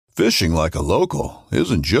Fishing like a local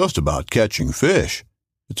isn't just about catching fish.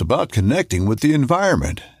 It's about connecting with the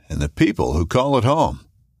environment and the people who call it home.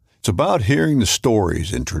 It's about hearing the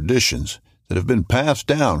stories and traditions that have been passed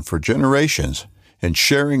down for generations and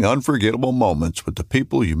sharing unforgettable moments with the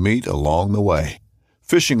people you meet along the way.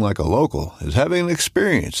 Fishing like a local is having an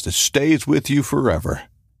experience that stays with you forever.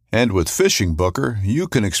 And with Fishing Booker, you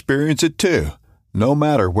can experience it too, no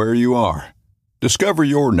matter where you are. Discover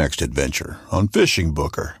your next adventure on Fishing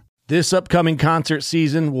Booker. This upcoming concert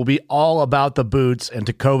season will be all about the boots, and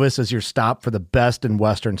Tecovas is your stop for the best in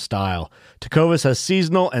Western style. Tecovas has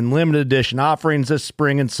seasonal and limited edition offerings this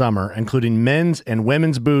spring and summer, including men's and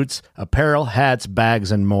women's boots, apparel, hats,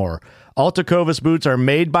 bags, and more. All Tecovas boots are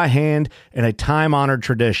made by hand in a time-honored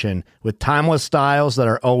tradition with timeless styles that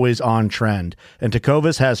are always on trend. And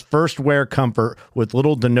Tecovas has first wear comfort with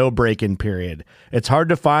little to no break-in period. It's hard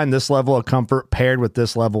to find this level of comfort paired with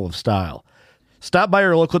this level of style. Stop by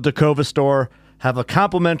your local Tecovas store, have a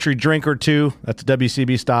complimentary drink or two, that's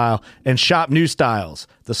WCB style, and shop new styles.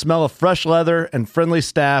 The smell of fresh leather and friendly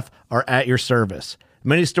staff are at your service.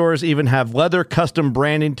 Many stores even have leather custom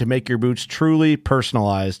branding to make your boots truly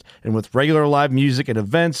personalized. And with regular live music and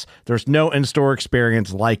events, there's no in-store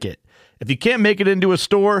experience like it. If you can't make it into a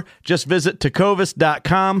store, just visit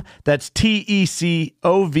tecovas.com. That's TECOVAS.com.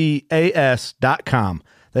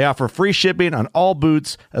 They offer free shipping on all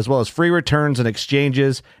boots, as well as free returns and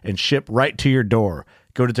exchanges, and ship right to your door.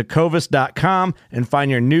 Go to tecovas.com and find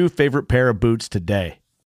your new favorite pair of boots today.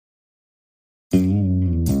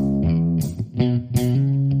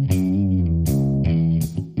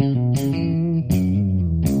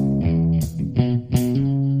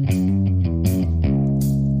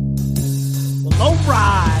 All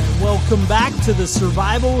right, welcome back to the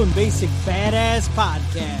Survival and Basic Badass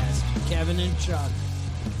Podcast. Kevin and Chuck.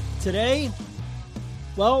 Today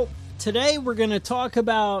we're going to talk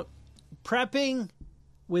about prepping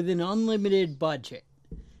with an unlimited budget.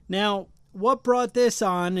 Now, what brought this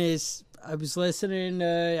on is I was listening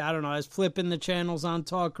I was flipping the channels on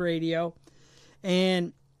talk radio,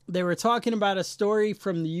 and they were talking about a story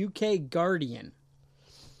from the UK Guardian.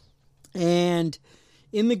 And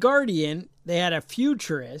in the Guardian, they had a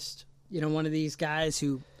futurist, one of these guys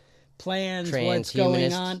who plans what's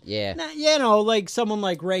going on. Yeah. Like someone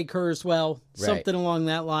like Ray Kurzweil, something along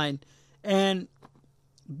that line. And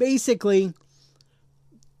basically,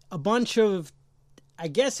 a bunch of, I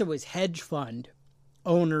guess it was hedge fund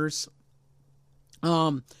owners,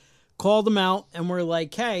 called them out and were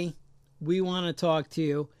like, hey, we want to talk to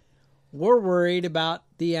you. We're worried about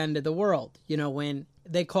the end of the world. When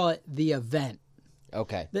they call it the event.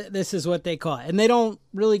 Okay. This is what they call it. And they don't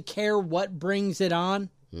really care what brings it on.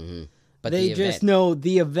 Mm-hmm. But they just know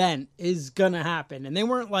the event is going to happen. And they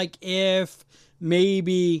weren't like if,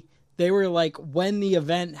 maybe. They were like when the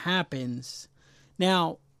event happens.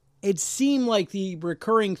 Now, it seemed like the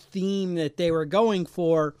recurring theme that they were going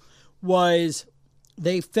for was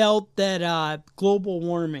they felt that global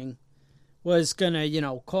warming was going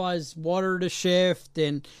to, cause water to shift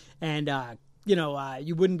and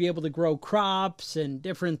you wouldn't be able to grow crops and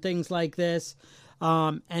different things like this.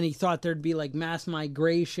 And he thought there'd be like mass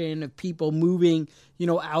migration of people moving,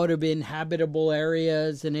 out of inhabitable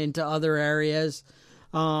areas and into other areas.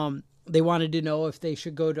 They wanted to know if they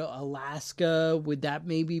should go to Alaska. Would that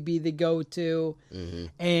maybe be the go-to? Mm-hmm.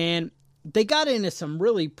 And they got into some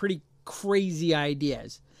really pretty crazy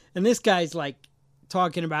ideas. And this guy's like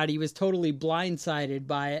talking about he was totally blindsided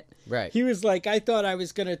by it. Right. He was like, I thought I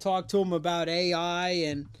was going to talk to him about AI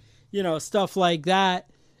and, stuff like that.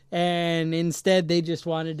 And instead they just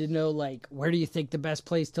wanted to know, like, where do you think the best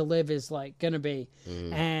place to live is like going to be?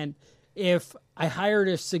 Mm. And if I hired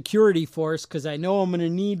a security force, because I know I'm going to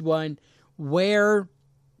need one, where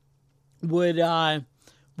would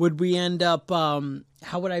we end up?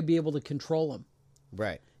 How would I be able to control them?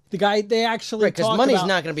 Right. The guy, they actually right, because money's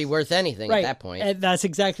not going to be worth anything at that point. And that's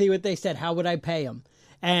exactly what they said. How would I pay him?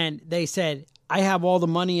 And they said, I have all the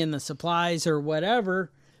money and the supplies or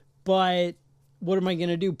whatever, but what am I going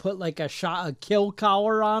to do? Put like a kill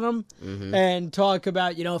collar on them and talk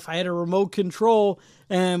about, if I had a remote control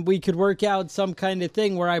and we could work out some kind of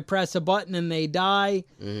thing where I press a button and they die.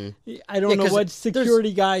 Mm-hmm. I don't know what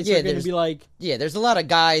security guys are going to be like. Yeah, there's a lot of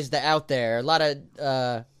guys out there, a lot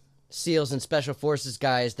of SEALs and Special Forces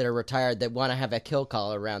guys that are retired that want to have a kill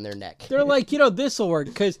collar around their neck. They're like, this will work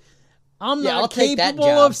because I'm not capable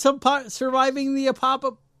of surviving the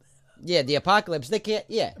apocalypse. Yeah, the apocalypse. They can't.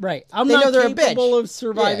 Yeah, right. I'm not capable of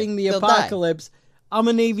surviving the apocalypse. Die. I'm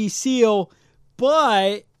a Navy SEAL,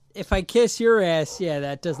 but if I kiss your ass,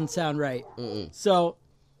 that doesn't sound right. Mm-mm. So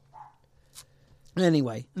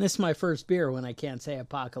Anyway, and this is my first beer when I can't say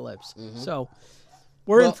apocalypse. So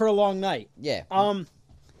we're in for a long night. Yeah.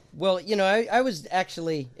 Well, I was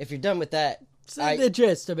actually, if you're done with that, The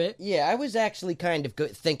gist of it. yeah, I was actually kind of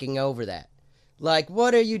thinking over that. Like,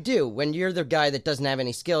 what do you do when you're the guy that doesn't have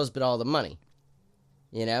any skills but all the money?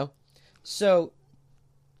 So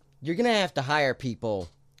you're gonna have to hire people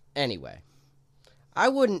anyway. I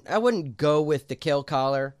wouldn't go with the kill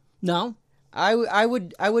collar. No? I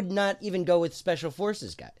would not even go with special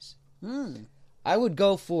forces guys. I would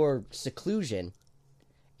go for seclusion,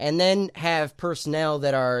 and then have personnel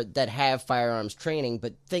that have firearms training,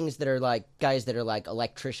 but things that are like guys that are like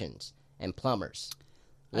electricians and plumbers.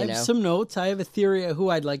 I have some notes. I have a theory of who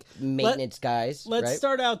I'd like. Maintenance guys. Let's right?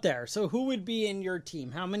 start out there. So who would be in your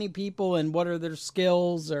team? How many people and what are their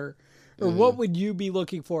skills or what would you be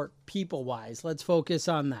looking for people-wise? Let's focus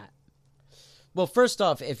on that. Well, first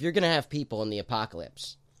off, if you're going to have people in the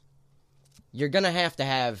apocalypse, you're going to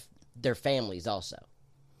have their families also.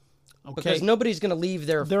 Okay. Because nobody's going to leave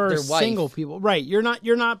their wife. Single people. Right. You're not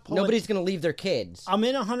pulling. Nobody's going to leave their kids. I'm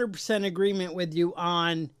in 100% agreement with you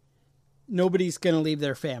on nobody's going to leave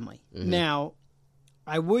their family. Now,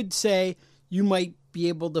 I would say you might be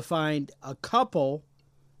able to find a couple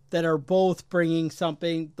that are both bringing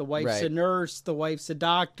something. The wife's a nurse, the wife's a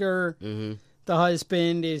doctor, the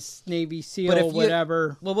husband is Navy SEAL,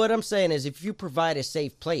 whatever. Well, what I'm saying is if you provide a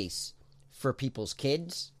safe place for people's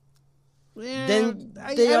kids, then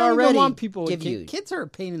they I already don't want people with give you... Kids are a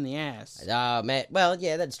pain in the ass. Oh, man. Well,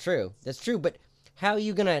 yeah, that's true. That's true, but how are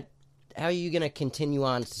you going to continue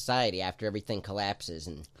on society after everything collapses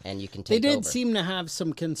and you can take over? They did seem to have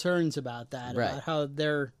some concerns about that, about how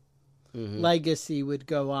their legacy would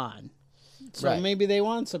go on. So maybe they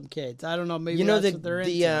want some kids. I don't know. Maybe that's what they're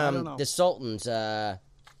into. I don't know. The sultans, the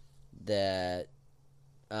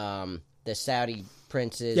Saudi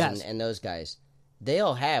princes and those guys, they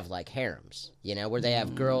all have like harems, where they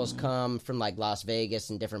have girls come from like Las Vegas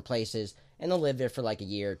and different places, and they'll live there for like a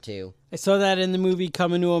year or two. I saw that in the movie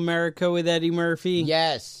Coming to America with Eddie Murphy.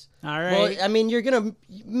 Yes. All right. Well, I mean,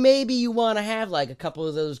 maybe you want to have like a couple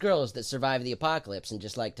of those girls that survive the apocalypse and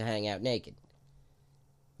just like to hang out naked.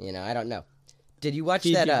 I don't know. Did you watch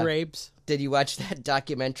that? Grapes. Did you watch that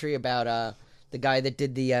documentary about the guy that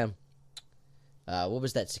did the what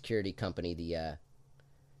was that security company?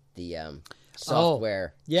 The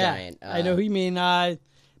software giant. I know who you mean.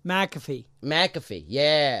 McAfee. McAfee,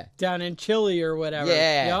 yeah. Down in Chile or whatever.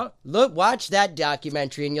 Yeah. Yep. Watch that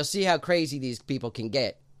documentary and you'll see how crazy these people can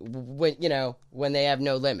get when they have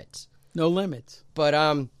no limits. No limits. But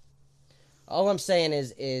all I'm saying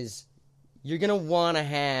is you're going to want to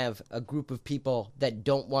have a group of people that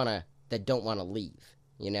don't want to leave.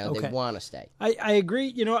 They want to stay. I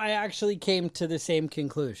agree. I actually came to the same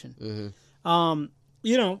conclusion.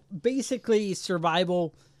 Basically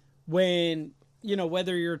survival when,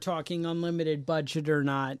 whether you're talking unlimited budget or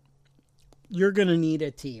not, you're going to need a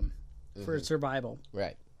team for survival.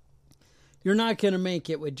 Right. You're not going to make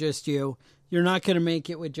it with just you. You're not going to make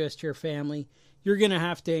it with just your family. You're going to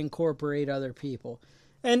have to incorporate other people.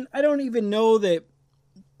 And I don't even know that,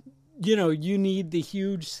 you need the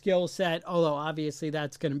huge skill set, although obviously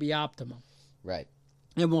that's going to be optimum. Right.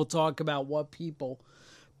 And we'll talk about what people.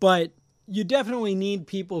 But you definitely need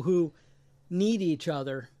people who need each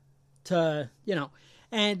other to,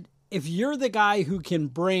 and if you're the guy who can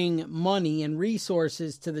bring money and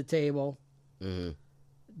resources to the table,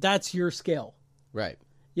 that's your skill. Right.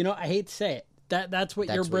 I hate to say it. That's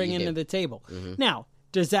what you're bringing to the table. Now,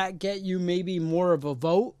 does that get you maybe more of a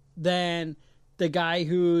vote than the guy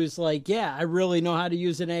who's like, yeah, I really know how to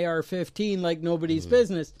use an AR-15 like nobody's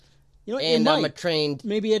business? And I'm a trained,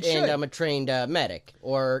 maybe it should. And I'm a trained medic,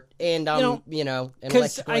 and I'm, an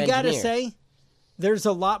because electrical I gotta engineer. say, there's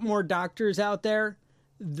a lot more doctors out there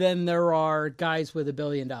than there are guys with $1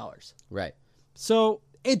 billion. Right. So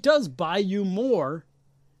it does buy you more,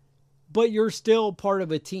 but you're still part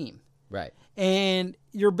of a team. Right. And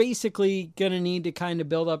you're basically going to need to kind of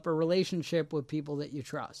build up a relationship with people that you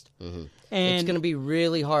trust. And it's going to be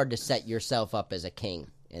really hard to set yourself up as a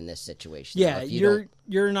king in this situation. Yeah,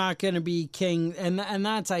 you're not going to be king, and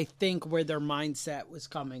that's I think where their mindset was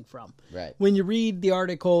coming from. Right. When you read the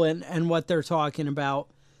article and what they're talking about,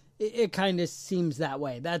 it kind of seems that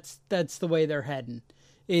way. That's the way they're heading.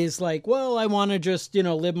 Is like, well, I want to just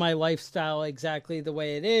live my lifestyle exactly the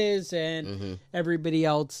way it is, and everybody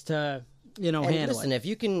else to handle listen, it. if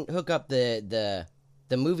you can hook up the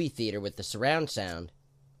movie theater with the surround sound.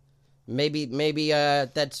 Maybe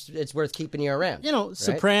it's worth keeping you around. Right?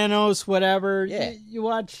 Sopranos, whatever. Yeah. You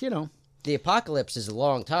watch, The apocalypse is a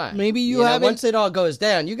long time. Maybe you have once it all goes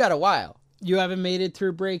down, you got a while. you haven't made it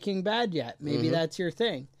through Breaking Bad yet. Maybe that's your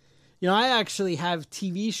thing. You know, I actually have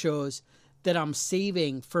TV shows that I'm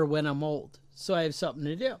saving for when I'm old, so I have something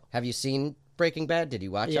to do. Have you seen Breaking Bad? Did you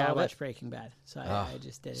watch all Yeah, I of it? watched Breaking Bad, so I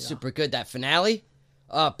just did it. Super good. That finale?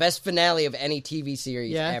 Best finale of any TV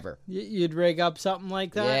series Yeah, ever. You'd rig up something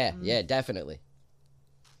like that. Yeah, definitely.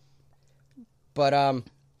 But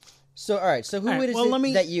so all right. So who All right, is well,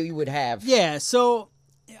 it that you would have? Yeah, so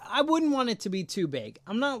I wouldn't want it to be too big.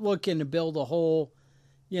 I'm not looking to build a whole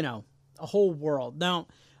world. Now,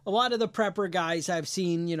 a lot of the prepper guys I've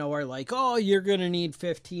seen, you know, are like, oh, you're going to need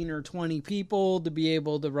 15 or 20 people to be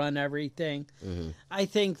able to run everything. I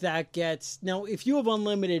think that now, if you have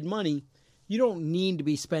unlimited money, you don't need to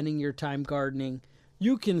be spending your time gardening.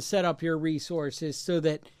 You can set up your resources so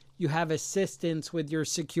that you have assistance with your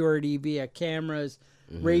security via cameras,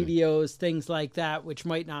 radios, things like that, which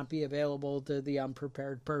might not be available to the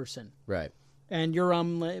unprepared person. Right. And your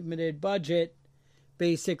unlimited budget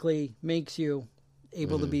basically makes you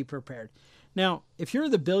able to be prepared. Now, if you're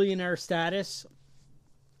the billionaire status,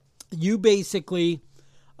 you basically,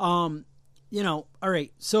 all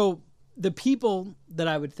right, so the people that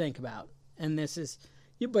I would think about, and this is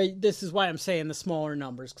why I'm saying the smaller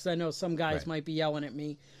numbers, because I know some guys might be yelling at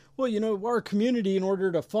me, well, you know, our community, in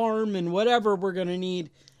order to farm and whatever, we're going to need,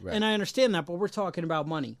 and I understand that, but we're talking about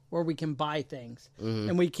money, where we can buy things,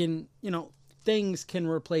 and we can, you know, things can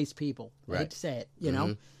replace people. I hate to say it, you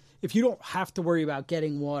know? If you don't have to worry about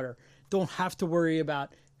getting water, don't have to worry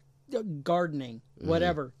about gardening,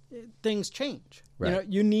 whatever, things change. You know,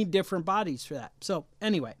 you need different bodies for that. So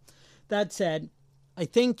anyway, that said, I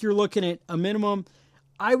think you're looking at a minimum.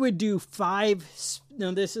 I would do 5.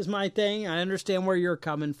 Now, this is my thing. I understand where you're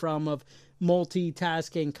coming from of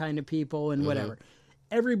multitasking kind of people and whatever.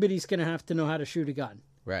 Everybody's going to have to know how to shoot a gun.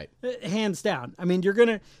 Right. Hands down. I mean, you're going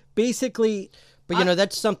to basically... But, you know,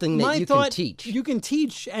 that's something that you can teach. You can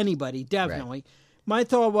teach anybody, definitely. Right. My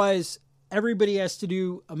thought was everybody has to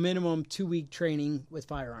do a minimum 2-week training with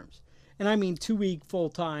firearms. And I mean 2-week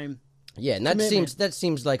full-time. Yeah, and that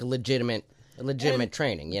seems like a legitimate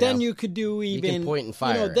training. You know? Then you could do even... You can point and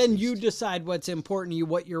fire. You know, then you decide what's important to you,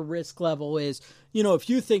 what your risk level is. You know, if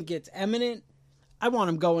you think it's imminent, I want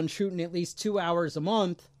them going shooting at least 2 hours a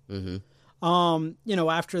month, you know,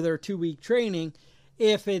 after their 2-week training.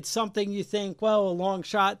 If it's something you think, well, a long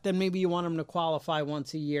shot, then maybe you want them to qualify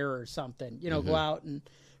once a year or something. You know, go out and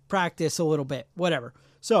practice a little bit, whatever.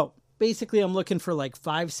 So basically, I'm looking for like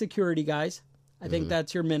 5 security guys. I think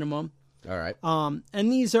that's your minimum. All right.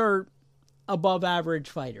 And these are above average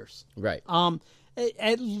fighters. Right.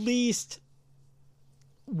 At least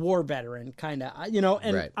war veteran kind of, you know,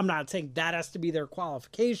 and I'm not saying that has to be their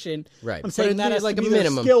qualification. Right. I'm saying that has like to be a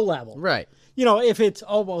minimum their skill level. Right. You know, if it's,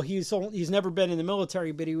 oh, well, he's never been in the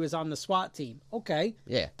military, but he was on the SWAT team. Okay.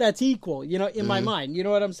 Yeah. That's equal, you know, in my mind. You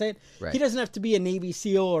know what I'm saying? Right. He doesn't have to be a Navy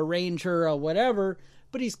SEAL or Ranger or whatever,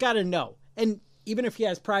 but he's got to know. And even if he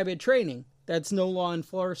has private training, that's no law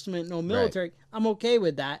enforcement, no military, I'm okay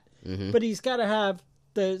with that. But he's got to have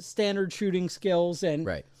the standard shooting skills and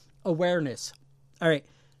awareness. All right.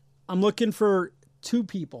 I'm looking for 2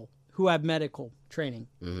 people who have medical training.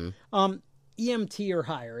 EMT or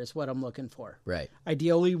higher is what I'm looking for. Right.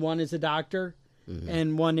 Ideally, one is a doctor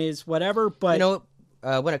and one is whatever. But you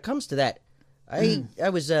know, when it comes to that, I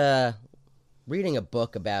was reading a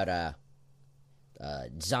book about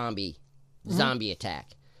zombie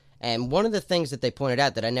attack, and one of the things that they pointed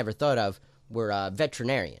out that I never thought of were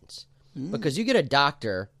veterinarians, because you get a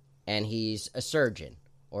doctor and he's a surgeon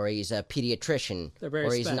or he's a pediatrician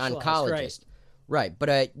or he's an oncologist, right?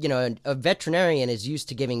 But you know, a veterinarian is used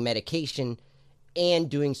to giving medication and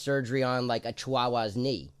doing surgery on like a Chihuahua's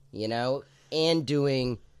knee, you know, and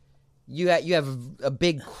doing you have a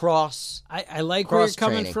big cross. I like where you're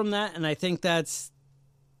coming from that, and I think that's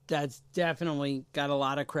definitely got a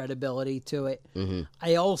lot of credibility to it.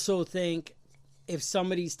 I also think if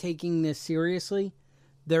somebody's taking this seriously,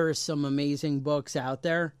 there are some amazing books out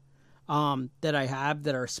there that I have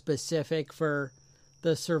that are specific for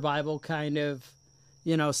the survival kind of,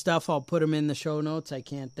 you know, stuff. I'll put them in the show notes. I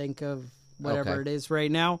can't think of whatever it is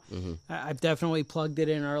right now. I've definitely plugged it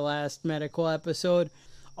in our last medical episode.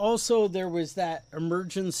 Also, there was that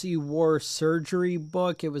emergency war surgery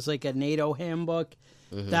book. It was like a NATO handbook.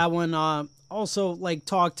 That one also like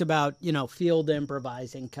talked about, you know, field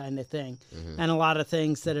improvising kind of thing, and a lot of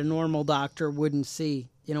things that a normal doctor wouldn't see,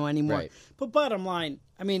 you know, anymore. But bottom line,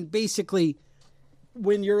 I mean, basically,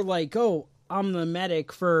 when you're like, oh, I'm the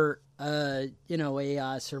medic for, you know,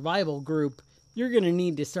 a survival group, you're going to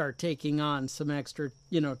need to start taking on some extra,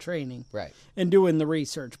 you know, training and doing the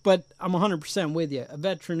research. But I'm 100% with you. A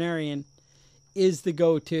veterinarian is the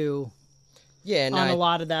go-to. Yeah, and on a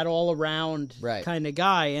lot of that all around Right. kind of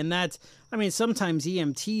guy. And that's, I mean, sometimes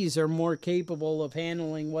EMTs are more capable of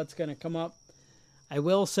handling what's going to come up. I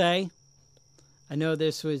will say, I know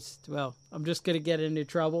this was, well, I'm just going to get into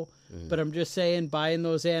trouble, but I'm just saying buying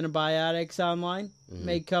those antibiotics online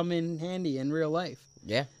may come in handy in real life.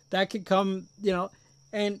 Yeah. That could come, you know,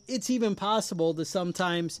 and it's even possible to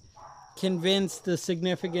sometimes convince the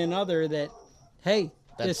significant other that, hey,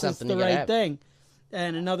 That's this is something the you gotta right have. thing.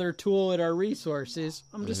 And another tool at our resources.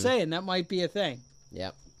 I'm just saying that might be a thing.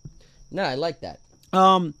 Yeah. No, I like that.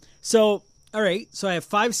 So, all right. So I have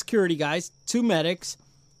 5 security guys, 2 medics,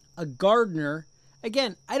 a gardener.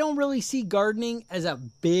 Again, I don't really see gardening as a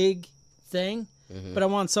big thing, but I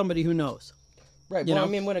want somebody who knows. Right. You Well, know?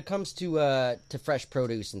 I mean, when it comes to fresh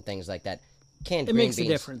produce and things like that, canned It green makes a beans.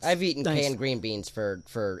 difference. I've eaten Nice. canned green beans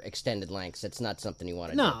for extended lengths. It's not something you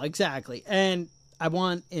want to do. No, exactly. And I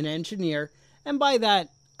want an engineer, and by that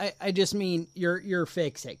I just mean your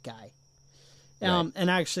fix it guy. Right. And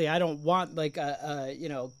actually, I don't want like a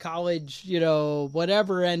college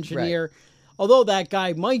whatever engineer, although that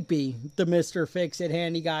guy might be the Mr. Fix It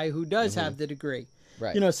handy guy who does have the degree.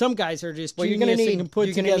 Right. You know, some guys are just Well, genius you're going to and need can put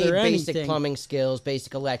you're gonna together need anything. basic plumbing skills,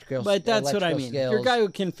 basic electrical. But that's what I mean. Skills. You're a guy who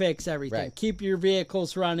can fix everything. Right. Keep your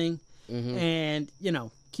vehicles running and,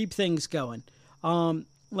 keep things going.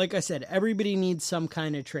 Like I said, everybody needs some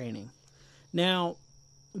kind of training. Now,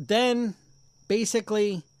 then,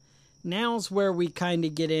 basically, now's where we kind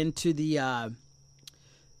of get into the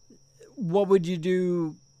what would you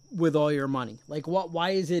do with all your money? Like, why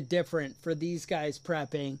is it different for these guys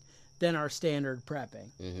prepping than our standard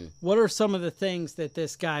prepping? What are some of the things that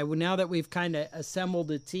this guy, now that we've kind of assembled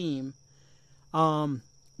a team,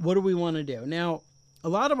 what do we want to do? Now, a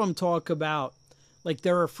lot of them talk about, like,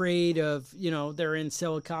 they're afraid of, they're in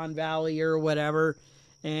Silicon Valley or whatever,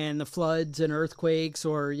 and the floods and earthquakes,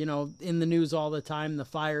 or, in the news all the time, the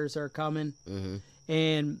fires are coming.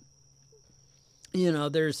 And,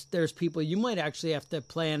 there's people, you might actually have to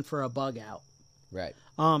plan for a bug out. Right.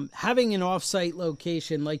 Having an off-site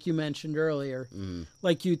location, like you mentioned earlier,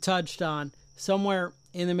 like you touched on, somewhere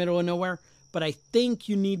in the middle of nowhere, but I think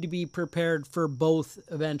you need to be prepared for both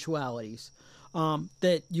eventualities.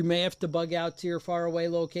 That you may have to bug out to your faraway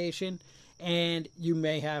location, and you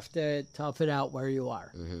may have to tough it out where you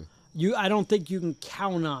are. I don't think you can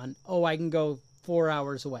count on, I can go 4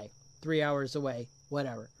 hours away, 3 hours away,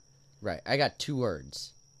 whatever. Right. I got 2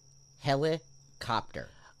 words. Helicopter.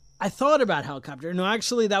 I thought about helicopter. No,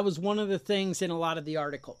 actually, that was one of the things in a lot of the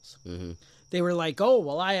articles. They were like,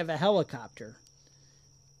 I have a helicopter.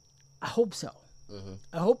 I hope so.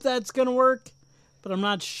 I hope that's going to work, but I'm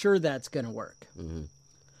not sure that's going to work.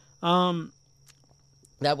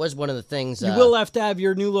 That was one of the things. You will have to have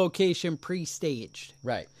your new location pre-staged.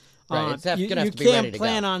 Right. Right. It's going to have you to be ready can't to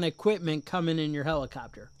plan go. on equipment coming in your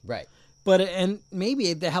helicopter. Right. But and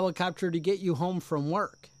maybe the helicopter to get you home from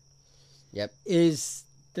work Yep. is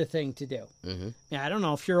the thing to do. Yeah, I don't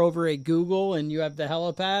know if you're over at Google and you have the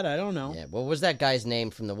helipad. I don't know. Yeah. What was that guy's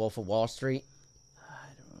name from The Wolf of Wall Street?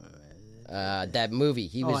 That movie.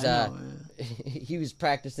 He was I know. he was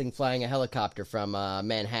practicing flying a helicopter from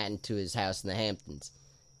Manhattan to his house in the Hamptons,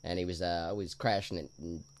 and he was always crashing it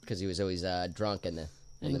because he was always drunk in the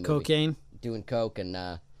movie, Cocaine. doing coke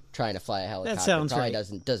and trying to fly a helicopter. sounds Probably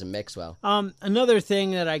right. doesn't mix well. Another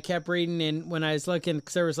thing that I kept reading in when I was looking,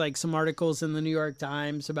 because there was like some articles in the New York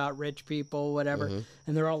Times about rich people, whatever,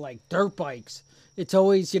 and they're all like dirt bikes. It's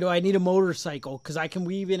always, I need a motorcycle because I can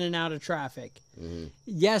weave in and out of traffic.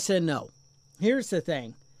 Yes and no. Here's the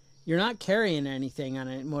thing. You're not carrying anything on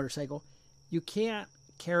a motorcycle. You can't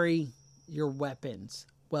carry your weapons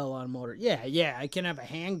well on a motor. Yeah, I can have a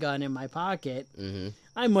handgun in my pocket.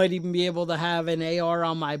 I might even be able to have an AR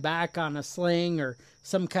on my back on a sling or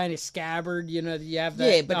some kind of scabbard. You have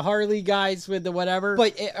the Harley guys with the whatever.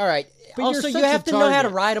 But all right. But also, you're you have such to a know how to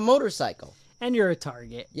target. ride a motorcycle. And you're a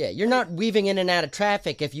target. Yeah, you're not weaving in and out of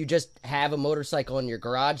traffic if you just have a motorcycle in your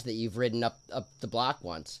garage that you've ridden up the block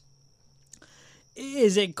once.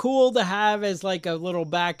 Is it cool to have as like a little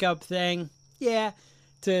backup thing? Yeah.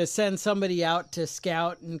 To send somebody out to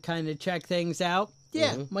scout and kind of check things out?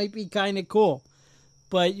 Yeah, might be kind of cool.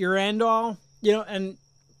 But your end all, and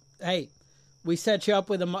hey, we set you up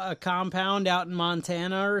with a compound out in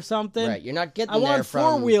Montana or something. Right, you're not getting I there want from...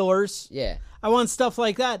 four-wheelers. Yeah. I want stuff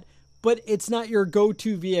like that. But it's not your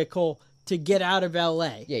go-to vehicle to get out of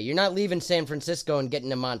L.A. Yeah, you're not leaving San Francisco and getting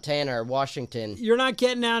to Montana or Washington. You're not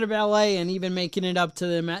getting out of L.A. and even making it up to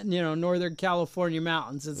the Northern California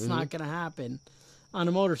mountains. It's not going to happen on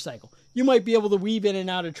a motorcycle. You might be able to weave in and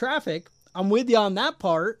out of traffic. I'm with you on that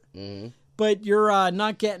part. but you're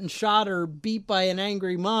not getting shot or beat by an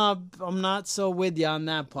angry mob, I'm not so with you on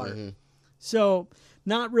that part. So,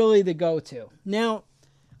 not really the go-to. Now,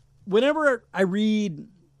 whenever I read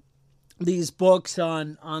these books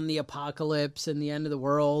on the apocalypse and the end of the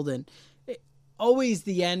world, and always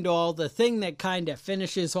the end all, the thing that kind of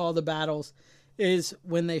finishes all the battles is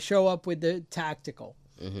when they show up with the tactical.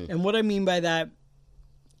 And what I mean by that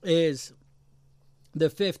is the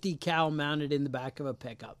 50 cal mounted in the back of a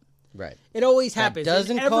pickup. Right. It always happens. That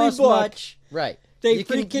doesn't in every cost book, much. Right. They you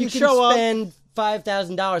freaking can show up. spend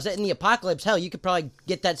 $5,000 in the apocalypse. Hell, you could probably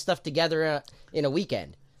get that stuff together in a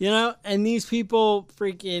weekend. You know, and these people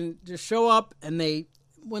freaking just show up, and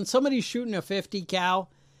when somebody's shooting a 50 cal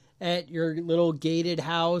at your little gated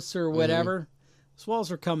house or whatever, those walls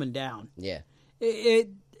are coming down. Yeah.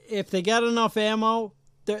 If they got enough ammo,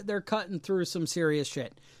 they're cutting through some serious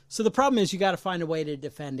shit. So the problem is you got to find a way to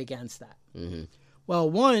defend against that. Well,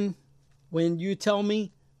 one, when you tell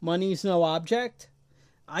me money's no object,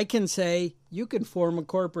 I can say you can form a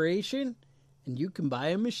corporation and you can buy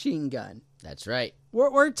a machine gun. That's right.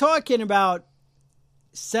 We're talking about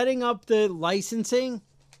setting up the licensing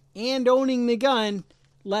and owning the gun,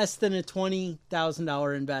 less than a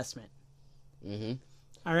 $20,000 investment.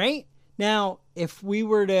 All right? Now, if we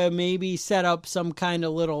were to maybe set up some kind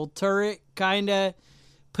of little turret kind of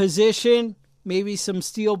position, maybe some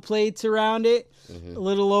steel plates around it, a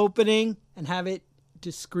little opening, and have it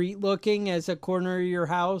discreet looking as a corner of your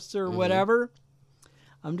house or whatever.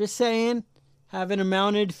 I'm just saying, having a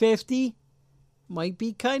mounted 50 might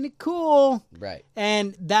be kind of cool. Right.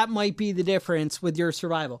 And that might be the difference with your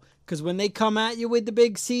survival. Because when they come at you with the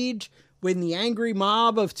big siege, when the angry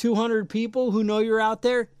mob of 200 people who know you're out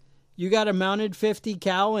there, you got a mounted 50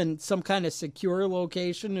 cal and some kind of secure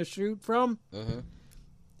location to shoot from,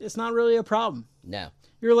 it's not really a problem. No.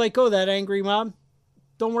 You're like, oh, that angry mob,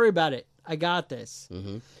 don't worry about it. I got this.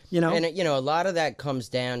 You know? And, a lot of that comes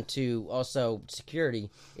down to also security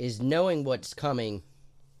is knowing what's coming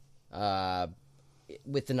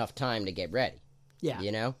with enough time to get ready. Yeah.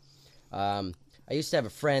 You know? I used to have a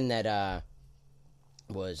friend that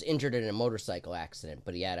was injured in a motorcycle accident,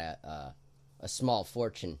 but he had a small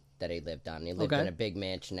fortune that he lived on. He lived in a big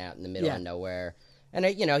mansion out in the middle of nowhere. And,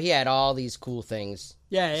 he had all these cool things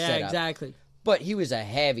set up. Exactly. But he was a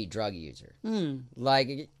heavy drug user.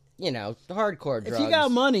 Like, hardcore drugs. If you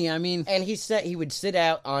got money, I mean... And he would sit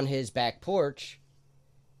out on his back porch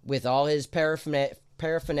with all his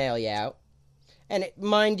paraphernalia out. And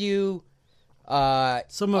mind you...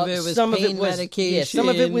 some of it was pain medication. Yeah, some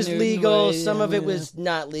of it was legal, some of it was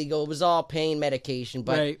not legal. It was all pain medication,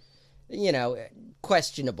 but,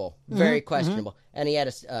 questionable. Very questionable. And he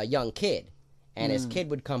had a young kid. And his kid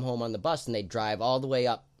would come home on the bus, and they'd drive all the way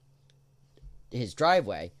up his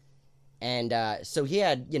driveway. And so he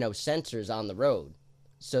had, sensors on the road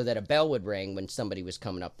so that a bell would ring when somebody was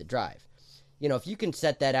coming up the drive. If you can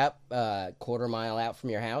set that up quarter mile out from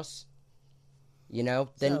your house, then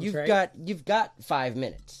Sounds you've got 5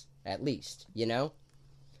 minutes at least,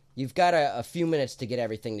 You've got a few minutes to get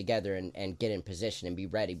everything together and get in position and be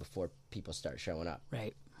ready before people start showing up.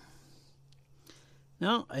 Right.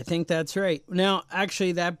 No, I think that's right. Now,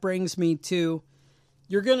 actually, that brings me to,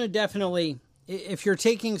 you're going to definitely, if you're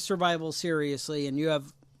taking survival seriously and you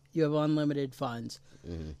have unlimited funds,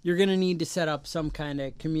 you're going to need to set up some kind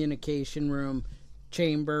of communication room,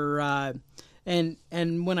 chamber, and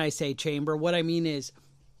when I say chamber, what I mean is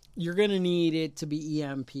you're going to need it to be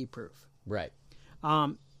EMP proof. Right.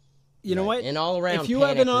 You know what? And all around, if you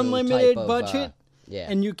have an unlimited budget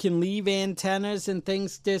and you can leave antennas and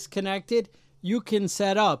things disconnected, you can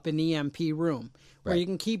set up an EMP room where you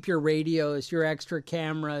can keep your radios, your extra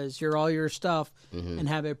cameras, all your stuff, and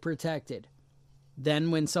have it protected.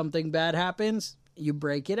 Then when something bad happens, you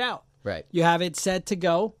break it out. Right. You have it set to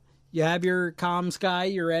go. You have your comms guy,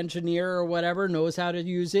 your engineer or whatever knows how to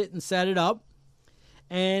use it and set it up.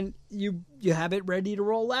 And you have it ready to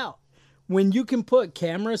roll out. When you can put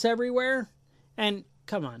cameras everywhere, and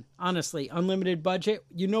come on, honestly, unlimited budget,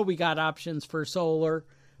 we got options for solar.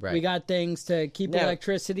 Right. We got things to keep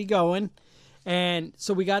electricity going. And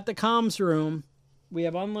so we got the comms room. We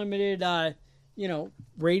have unlimited,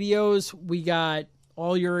 radios. We got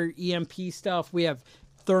all your EMP stuff. We have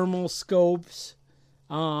thermal scopes,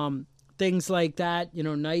 things like that,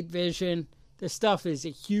 night vision. This stuff is a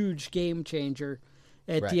huge game changer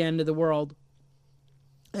at the end of the world.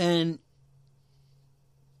 And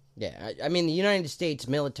yeah, I mean, the United States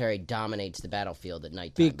military dominates the battlefield at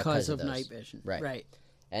nighttime because of night vision. Right.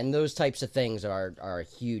 And those types of things are a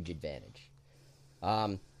huge advantage.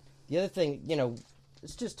 The other thing,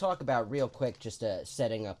 let's just talk about real quick, just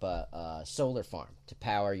setting up a solar farm to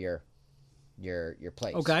power your your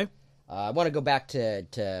place. Okay. I want to go back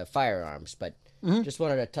to firearms, but just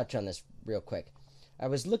wanted to touch on this real quick. I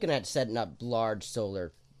was looking at setting up large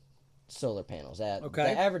solar panels. Okay.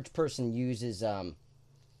 The average person uses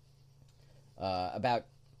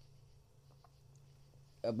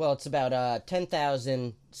it's about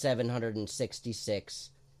 10,766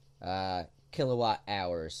 kilowatt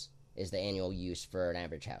hours is the annual use for an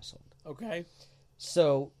average household. Okay.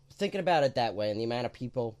 So thinking about it that way, and the amount of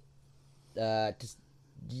people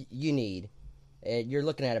you need, you're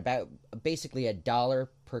looking at about basically $1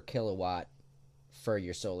 per kilowatt for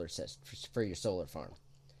your solar system, for your solar farm,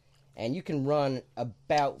 and you can run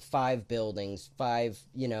about 5 buildings,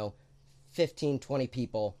 15, 20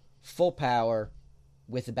 people, full power,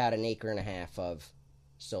 with about 1.5 acres of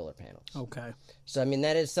solar panels. Okay. So, I mean,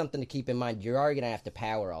 that is something to keep in mind. You're already going to have to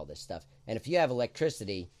power all this stuff. And if you have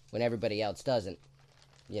electricity when everybody else doesn't,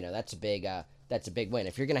 that's a big win.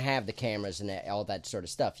 If you're going to have the cameras and all that sort of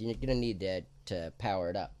stuff, you're going to need to power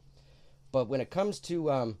it up. But when it comes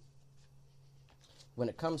to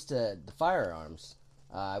the firearms,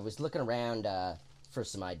 I was looking around for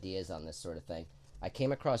some ideas on this sort of thing. I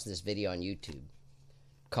came across this video on YouTube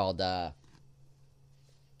called The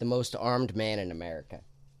Most Armed Man in America.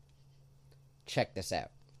 Check this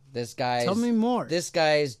out. Tell me more. This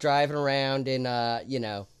guy's driving around in,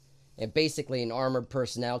 basically an armored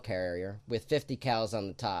personnel carrier with 50 cals on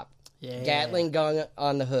the top, Gatling gun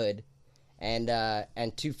on the hood, and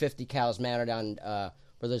 250 cals mounted on,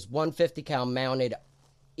 where there's 150 cal mounted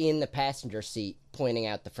in the passenger seat, pointing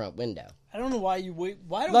out the front window. I don't know why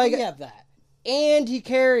why don't we have that? And he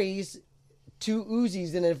carries 2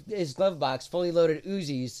 Uzis in his glove box, fully loaded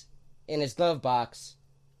Uzis in his glove box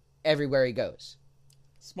everywhere he goes.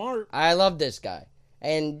 Smart. I love this guy.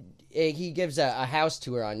 And he gives a house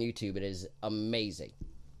tour on YouTube. It is amazing.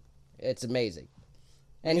 It's amazing.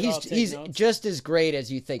 And he's just as great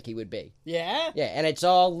as you think he would be. Yeah? Yeah, and it's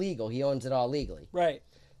all legal. He owns it all legally. Right.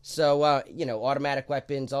 So, automatic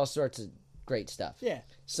weapons, all sorts of great stuff. Yeah.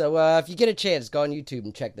 So, if you get a chance, go on YouTube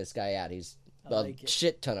and check this guy out. He's a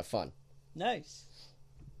shit ton of fun. Nice.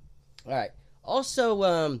 All right.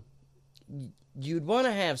 Also, you'd want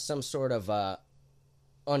to have some sort of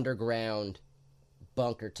underground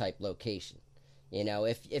bunker type location.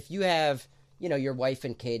 If you have, your wife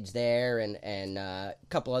and kids there and a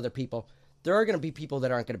couple other people, there are going to be people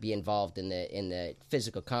that aren't going to be involved in the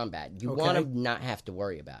physical combat. You want to not have to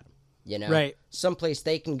worry about them. Right. Someplace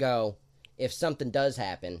they can go if something does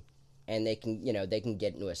happen, and they can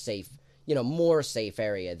get into a safe, more safe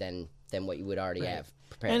area than what you would already have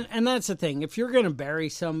prepared. And that's the thing. If you're going to bury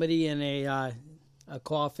somebody in a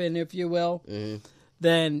coffin, if you will,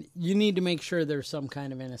 then you need to make sure there's some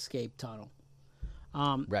kind of an escape tunnel.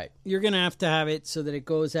 Right. You're going to have it so that it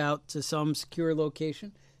goes out to some secure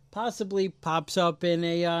location, possibly pops up in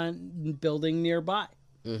a building nearby.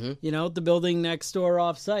 Mm-hmm. The building next door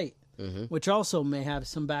off-site, which also may have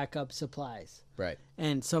some backup supplies. Right.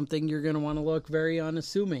 And something you're going to want to look very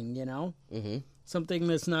unassuming, Mm-hmm. Something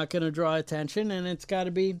that's not going to draw attention, and it's got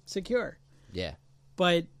to be secure. Yeah.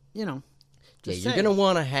 But, you're going to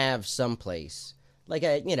want to have someplace, like,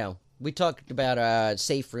 we talked about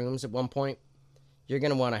safe rooms at one point. You're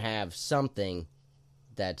going to want to have something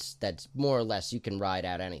that's more or less you can ride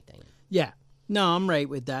out anything. Yeah. No, I'm right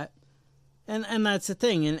with that. And that's the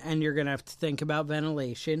thing. And you're going to have to think about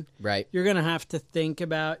ventilation. Right. You're going to have to think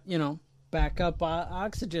about, backup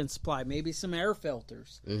oxygen supply, maybe some air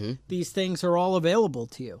filters. Mm-hmm. These things are all available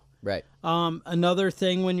to you. Right. Another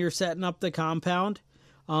thing when you're setting up the compound,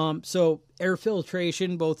 so air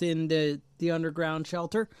filtration both in the underground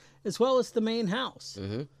shelter as well as the main house.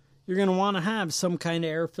 Mm-hmm. You're going to want to have some kind of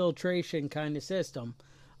air filtration kind of system.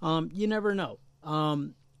 You never know.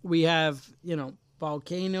 We have,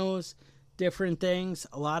 volcanoes, different things.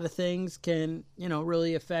 A lot of things can,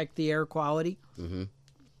 really affect the air quality. Mm-hmm.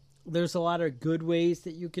 There's a lot of good ways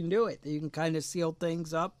that you can do it. That you can kind of seal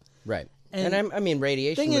things up. Right. And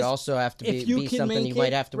radiation would also have to be something you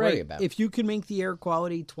might have to worry about. If you can make the air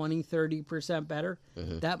quality 20, 30% better,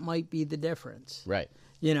 that might be the difference. Right.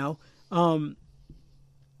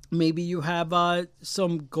 Maybe you have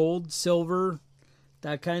some gold, silver,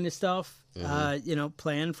 that kind of stuff.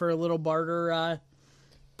 Plan for a little barter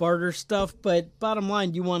stuff. But bottom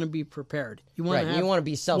line, you want to be prepared. You want to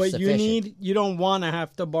be self-sufficient. What you need, you don't want to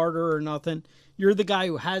have to barter or nothing. You're the guy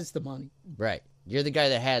who has the money. Right. You're the guy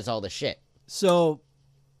that has all the shit. So,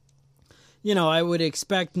 I would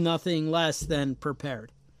expect nothing less than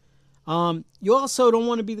prepared. You also don't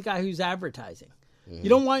want to be the guy who's advertising. You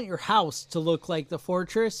don't want your house to look like the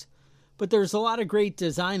fortress, but there's a lot of great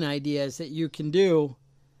design ideas that you can do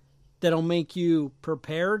that'll make you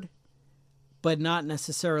prepared, but not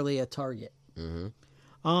necessarily a target.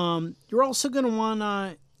 You're also going to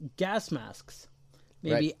want gas masks,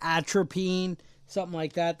 maybe atropine, something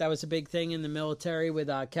like that. That was a big thing in the military with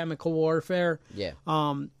chemical warfare. Yeah.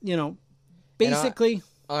 You know, basically,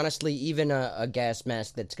 honestly, even a gas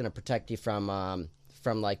mask that's going to protect you from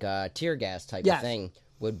like a tear gas type of thing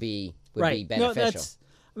would be beneficial.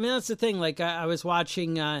 No, that's the thing. Like I was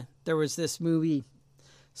watching, there was this movie.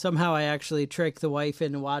 Somehow I actually tricked the wife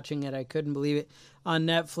into watching it. I couldn't believe it. On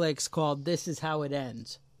Netflix called This Is How It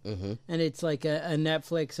Ends. And it's like a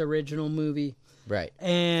Netflix original movie. Right.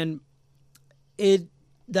 And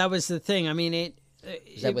that was the thing. I mean, it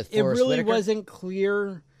really Whitaker? wasn't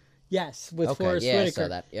clear. Yes, with Forrest Whitaker. I saw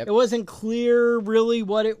that. Yep. It wasn't clear really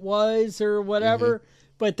what it was or whatever.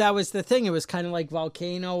 But that was the thing. It was kind of like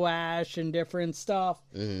volcano ash and different stuff.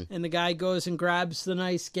 And the guy goes and grabs the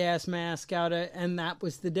nice gas mask out of, and that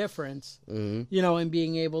was the difference, you know, in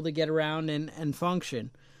being able to get around and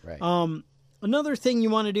function. Right. Another thing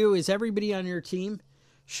you want to do is everybody on your team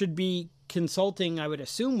should be consulting, I would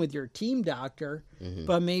assume, with your team doctor,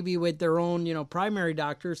 but maybe with their own, you know, primary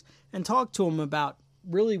doctors, and talk to them about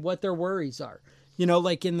really what their worries are. You know,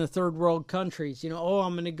 like in the third world countries, you know, oh,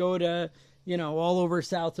 I'm going to go to, you know, all over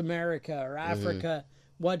South America or Africa.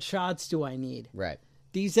 What shots do I need? Right.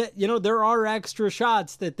 These, you know, there are extra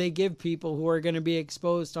shots that they give people who are going to be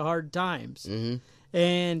exposed to hard times.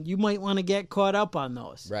 And you might want to get caught up on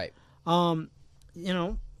those. Right. You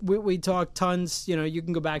know, we talk tons, you know, you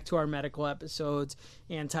can go back to our medical episodes,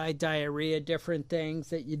 anti-diarrhea, different things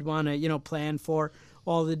that you'd want to, you know, plan for,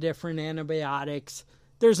 all the different antibiotics.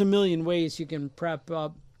 There's a million ways you can prep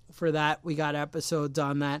up for that. We got episodes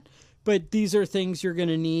on that. But these are things you're going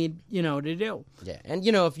to need, you know, to do. Yeah, and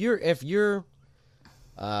you know, if you're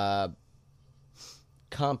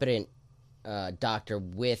competent doctor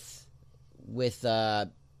with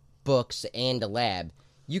books and a lab,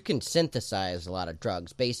 you can synthesize a lot of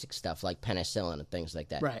drugs, basic stuff like penicillin and things like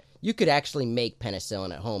that. Right. You could actually make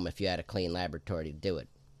penicillin at home if you had a clean laboratory to do it.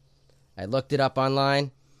 I looked it up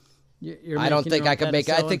online. I don't think I could make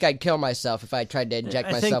it. I think I'd kill myself if I tried to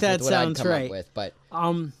inject myself with what I'd come up with. But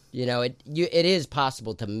you know, it is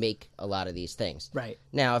possible to make a lot of these things. Right.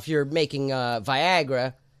 Now, if you're making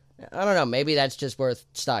Viagra, I don't know. Maybe that's just worth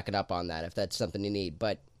stocking up on that if that's something you need.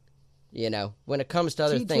 But you know, when it comes to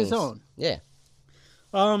other things, his own. Yeah.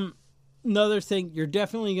 Another thing, you're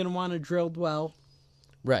definitely going to want a drilled well.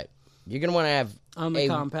 Right. You're going to want to have on the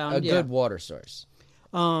compound, a good water source.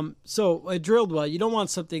 So a drilled well, you don't want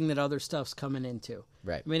something that other stuff's coming into.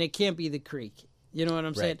 Right. I mean, it can't be the creek. You know what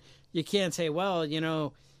I'm saying? You can't say, well, you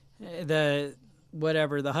know, the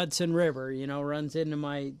Hudson River, you know, runs into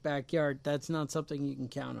my backyard. That's not something you can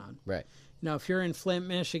count on. Right. Now, if you're in Flint,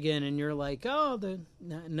 Michigan, and you're like, oh,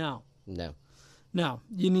 no,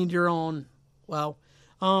 you need your own well.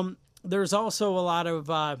 There's also a lot of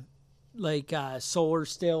solar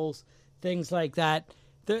stills, things like that.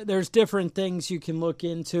 There's different things you can look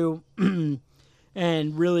into,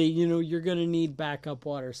 and really, you know, you're going to need backup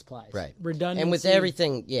water supplies. Right. Redundancy. And with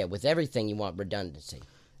everything, you want redundancy.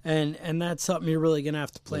 And that's something you're really going to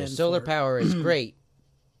have to plan for. Solar power is great,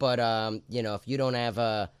 but, you know, if you don't have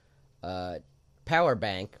a power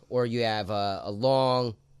bank or you have a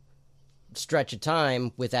long stretch of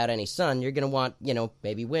time without any sun, you're going to want, you know,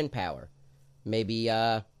 maybe wind power, maybe,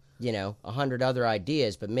 you know, 100 other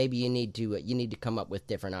ideas, but maybe you need to come up with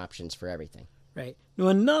different options for everything. Right. Now,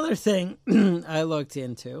 another thing I looked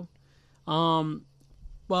into,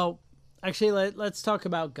 well, actually, let's talk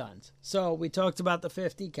about guns. So we talked about the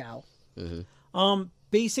 50 cal.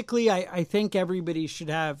 Basically, I think everybody should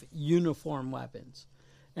have uniform weapons.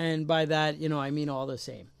 And by that, you know, I mean all the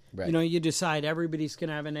same. Right. You know, you decide everybody's going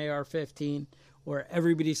to have an AR-15 or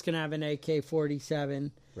everybody's going to have an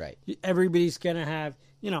AK-47. Right. Everybody's going to have,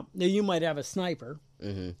 you know, you might have a sniper,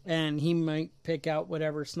 and he might pick out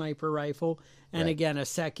whatever sniper rifle. And again, a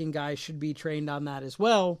second guy should be trained on that as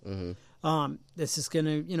well. This is going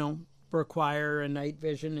to, you know, require a night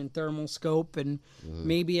vision and thermal scope. And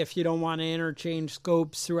maybe if you don't want to interchange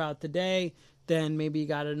scopes throughout the day, then maybe you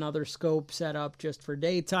got another scope set up just for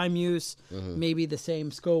daytime use. Maybe the same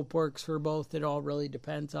scope works for both. It all really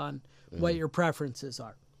depends on what your preferences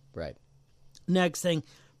are. Right. Next thing,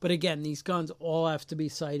 but again, these guns all have to be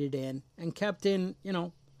sighted in and kept in, you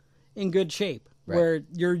know, in good shape where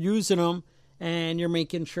you're using them and you're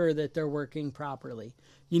making sure that they're working properly.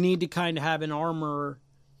 You need to kind of have an armorer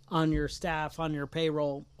on your staff, on your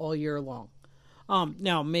payroll all year long.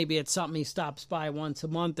 Now, maybe it's something he stops by once a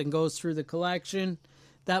month and goes through the collection.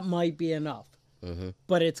 That might be enough.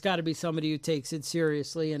 But it's got to be somebody who takes it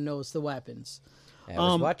seriously and knows the weapons. I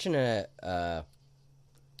was watching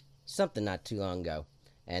something not too long ago,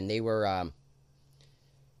 and they were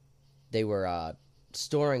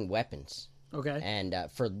storing weapons. Okay. And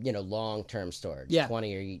for long-term storage, Yeah.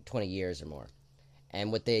 20 years or more.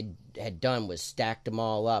 And what they had done was stacked them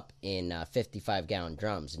all up in 55-gallon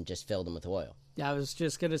drums and just filled them with oil. Yeah, I was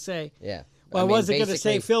just gonna say. Yeah. Well, I mean, wasn't gonna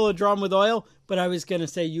say basically- fill a drum with oil, but I was gonna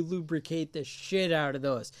say you lubricate the shit out of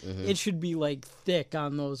those. It should be like thick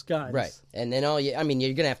on those guns. Right. And then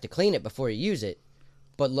you're gonna have to clean it before you use it.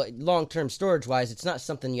 But long-term storage-wise, it's not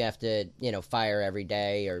something you have to, fire every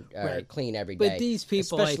day or Right. clean every day. But these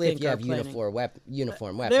people, I especially think, if you are have planning-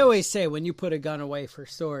 uniform weapons. They always say when you put a gun away for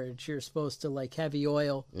storage, you're supposed to like heavy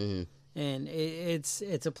oil, and it's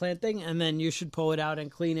a plant thing, and then you should pull it out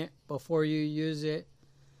and clean it before you use it.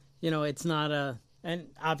 It's not a, and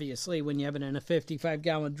obviously when you have it in a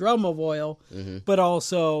 55-gallon drum of oil, but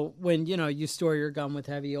also when you store your gun with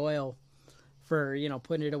heavy oil for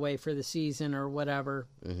putting it away for the season or whatever,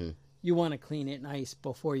 you want to clean it nice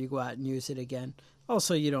before you go out and use it again.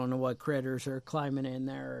 Also, you don't know what critters are climbing in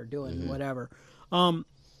there or doing whatever.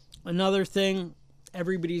 Another thing,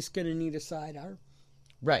 everybody's going to need a sidearm.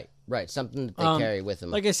 Right. Something that they carry with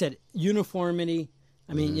them. Like I said, uniformity.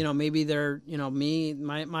 I mean, maybe they're,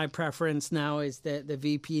 my preference now is the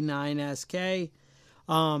VP9 SK.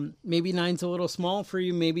 Maybe 9's a little small for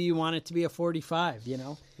you. Maybe you want it to be a 45,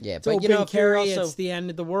 Yeah, It's but open if carry, you're also, it's the end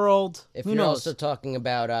of the world. if Who you're knows? also talking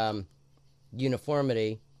about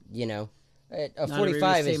uniformity, a everybody's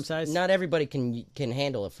 45 same is size. not everybody can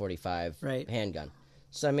handle a 45 Right. handgun.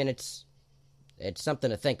 So I mean, it's something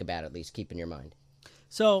to think about, at least keep in your mind.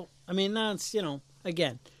 So, I mean, that's,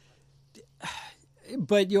 again,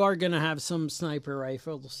 but you are going to have some sniper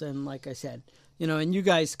rifles. And like I said, and you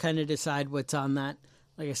guys kind of decide what's on that.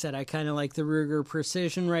 Like I said, I kind of like the Ruger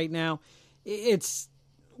Precision right now. It's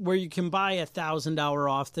where you can buy a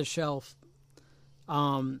 $1,000 off the shelf,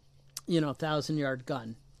 1,000-yard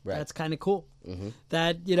gun. Right. That's kind of cool.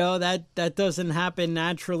 That, that doesn't happen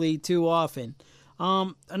naturally too often.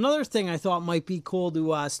 Another thing I thought might be cool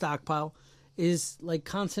to stockpile is like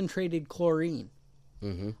concentrated chlorine.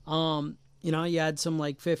 You had some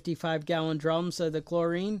like 55-gallon drums of the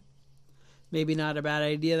chlorine. Maybe not a bad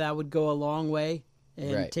idea. That would go a long way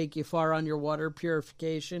and Right. take you far on your water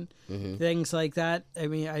purification. Things like that. I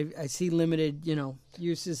mean, I see limited,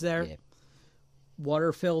 uses there. Yeah.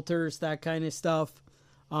 Water filters, that kind of stuff.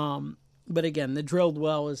 But again, the drilled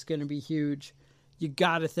well is going to be huge. You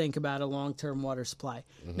got to think about a long-term water supply.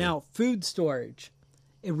 Now, food storage,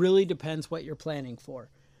 it really depends what you're planning for.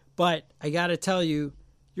 But I got to tell you,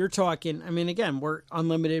 you're talking, I mean, again, we're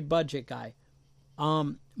unlimited budget guy.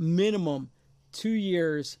 Minimum 2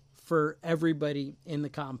 years for everybody in the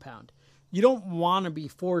compound. You don't want to be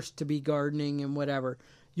forced to be gardening and whatever.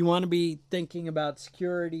 You want to be thinking about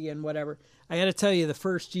security and whatever. I got to tell you, the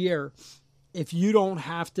first year, if you don't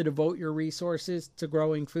have to devote your resources to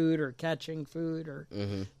growing food or catching food or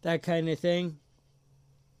that kind of thing,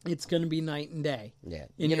 it's going to be night and day. Yeah,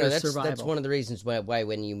 in your that's survival. one of the reasons why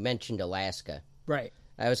when you mentioned Alaska, Right.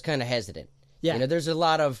 I was kind of hesitant. Yeah. There's a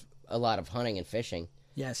lot of hunting and fishing,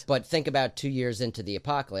 Yes. but think about 2 years into the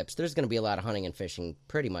apocalypse, there's going to be a lot of hunting and fishing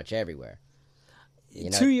pretty much everywhere.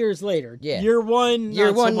 2 years later. Yeah. Year one, Year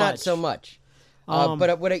not one, so not much. so much.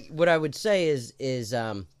 But what I would say is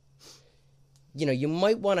you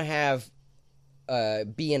might want to have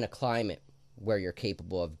be in a climate where you're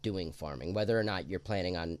capable of doing farming, whether or not you're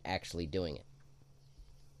planning on actually doing it.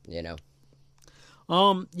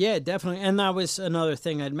 Yeah, definitely. And that was another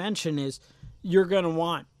thing I'd mention is you're going to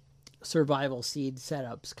want survival seed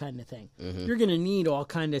setups kind of thing. You're going to need all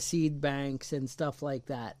kind of seed banks and stuff like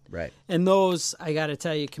that. Right. And those, I got to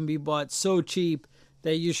tell you, can be bought so cheap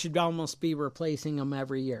that you should almost be replacing them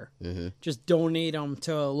every year. Just donate them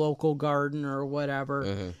to a local garden or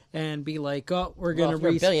whatever and be like, oh, we're going to If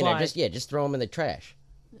you're a billionaire, resupply. just throw them in the trash.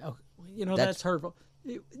 Oh, that's hurtful.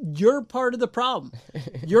 You're part of the problem.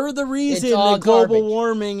 You're the reason It's all that global garbage.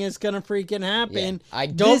 warming is going to freaking happen. Yeah. I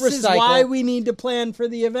don't This is recycle. why we need to plan for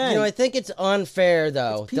the event. I think it's unfair,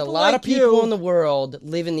 though, that a people lot like of people you- in the world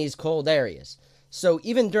live in these cold areas. So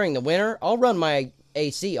even during the winter, I'll run my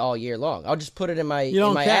AC all year long. I'll just put it in my You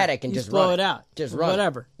don't care. attic and You just blow run it out. Just run.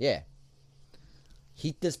 Whatever. Yeah.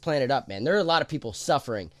 Heat this planet up, man. There are a lot of people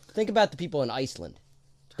suffering. Think about the people in Iceland.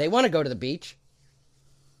 They want to go to the beach.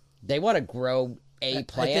 They want to grow a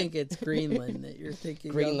plant. I think it's Greenland that you're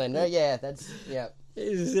thinking Greenland. Oh, yeah, that's yeah.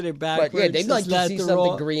 Isn't it But backwards? yeah, they'd like Is to that see the something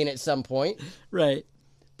rule? green at some point. Right.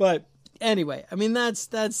 But anyway, I mean, that's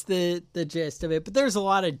the gist of it. But there's a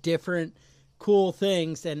lot of different cool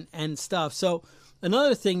things and stuff. So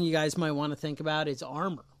another thing you guys might want to think about is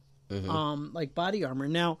armor, like body armor.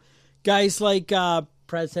 Now, guys like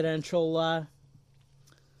presidential,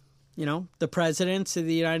 the presidents of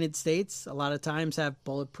the United States a lot of times have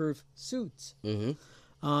bulletproof suits.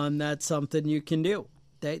 Mm-hmm. That's something you can do.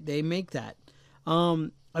 They make that. I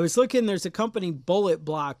was looking, there's a company, Bullet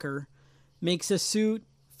Blocker, makes a suit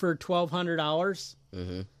for $1,200,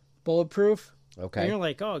 bulletproof. Okay. And you're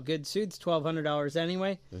like, oh, a good suit's $1,200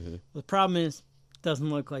 anyway. Mm-hmm. The problem is, it doesn't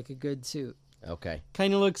look like a good suit. Okay.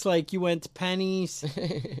 Kind of looks like you went to Penny's.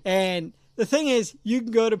 And the thing is, you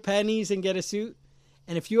can go to Penny's and get a suit,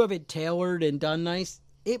 and if you have it tailored and done nice,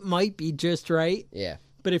 it might be just right. Yeah.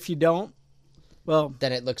 But if you don't, well,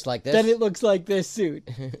 Then it looks like this? then it looks like this suit.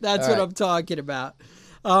 That's what right. I'm talking about.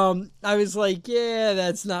 I was like, yeah,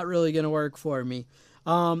 that's not really going to work for me.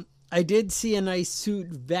 I did see a nice suit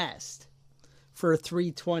vest for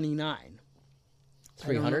 $329.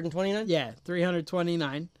 $329? Yeah,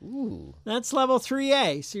 $329. Ooh. That's level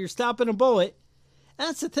 3A, so you're stopping a bullet. And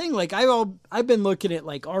that's the thing. Like I've been looking at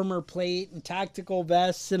like armor plate and tactical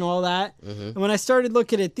vests and all that. And when I started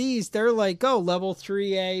looking at these, they're like, oh, level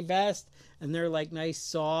 3A vest, and they're like nice,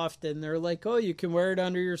 soft, and they're like, oh, you can wear it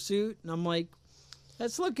under your suit. And I'm like,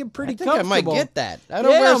 that's looking pretty I think I comfortable. might get that. I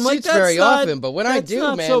don't Yeah, wear I'm like, suits that's very not- often, but when I that's do,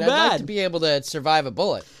 not man, so I'd like bad. to be able to survive a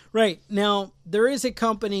bullet. Right. Now, there is a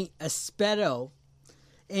company, Aspedo,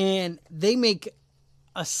 and they make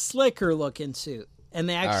a slicker looking suit. And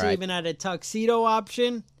they actually right. even had a tuxedo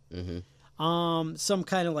option. Mm-hmm. Some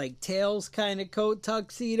kind of like tails kind of coat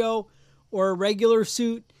tuxedo or a regular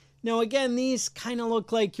suit. Now, again, these kind of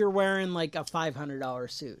look like you're wearing like a $500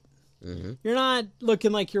 suit. Mm-hmm. You're not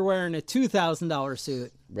looking like you're wearing a $2,000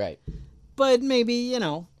 suit, Right. but maybe,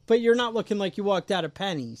 but you're not looking like you walked out of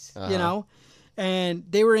Penny's, and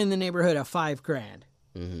they were in the neighborhood of $5,000.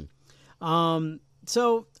 Mm-hmm.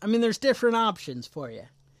 So, I mean, there's different options for you.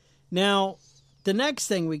 Now, the next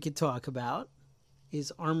thing we could talk about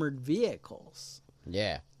is armored vehicles.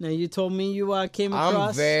 Yeah. Now, you told me you came across.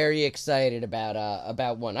 I'm very excited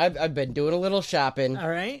about one. I've been doing a little shopping. All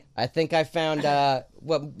right. I think I found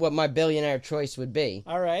what my billionaire choice would be.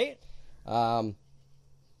 All right.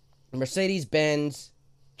 Mercedes-Benz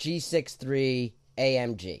G63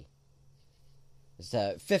 AMG. It's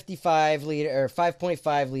a 55 liter or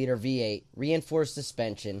 5.5 liter V8, reinforced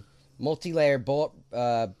suspension, multi-layer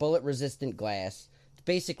bullet resistant glass. It's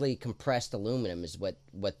basically compressed aluminum is what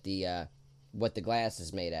the glass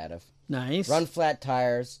is made out of. Nice. Run flat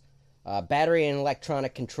tires, battery and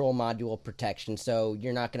electronic control module protection, so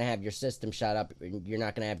you're not going to have your system shot up, you're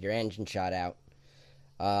not going to have your engine shot out.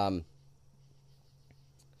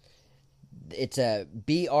 It's a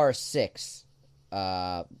BR6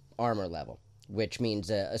 armor level, which means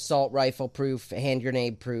assault rifle proof, hand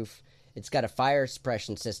grenade proof. It's got a fire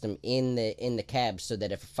suppression system in the cab so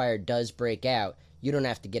that if a fire does break out, you don't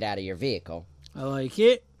have to get out of your vehicle. I like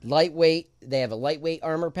it. Lightweight. They have a lightweight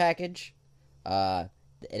armor package.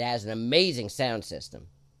 It has an amazing sound system.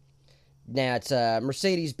 Now, it's a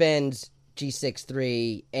Mercedes-Benz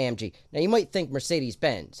G63 AMG. Now, you might think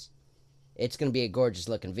Mercedes-Benz. It's going to be a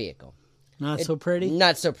gorgeous-looking vehicle. Not so pretty.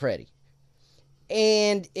 Not so pretty.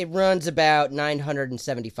 And it runs about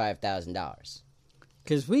 $975,000.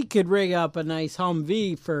 Because we could rig up a nice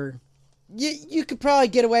Humvee for. You could probably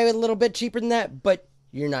get away with a little bit cheaper than that, but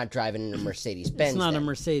you're not driving in a Mercedes-Benz. It's not a then.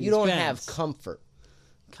 Mercedes-Benz. You don't have comfort.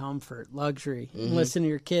 Comfort, luxury. Listen to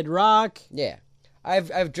your Kid Rock. Yeah.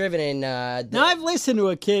 I've driven in... Now, I've listened to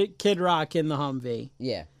a Kid Rock in the Humvee.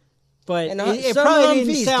 Yeah. But And it some probably Humvees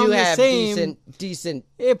didn't sound do the have same. decent...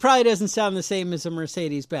 It probably doesn't sound the same as a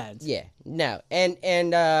Mercedes-Benz. Yeah, no.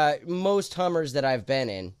 And most Hummers that I've been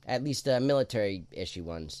in, at least military-issue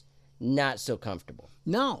ones, not so comfortable.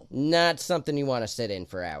 No. Not something you want to sit in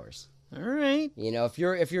for hours. All right. You know, if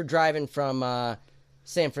you're driving from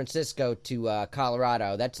San Francisco to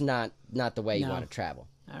Colorado, that's not the way you No. want to travel.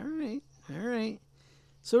 All right. All right.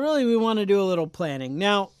 So really, we want to do a little planning.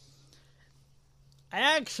 Now,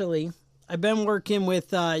 I've been working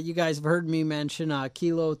with, you guys have heard me mention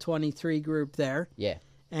Kilo 23 group there. Yeah.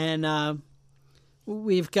 And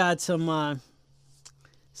we've got some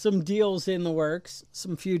deals in the works,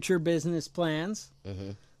 some future business plans,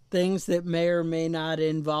 things that may or may not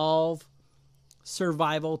involve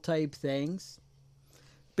survival type things.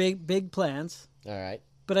 Big plans. All right.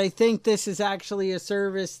 But I think this is actually a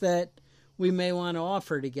service that we may want to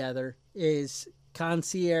offer together is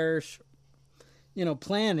concierge,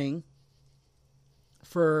 planning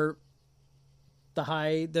for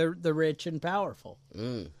the rich and powerful.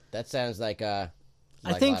 That sounds like a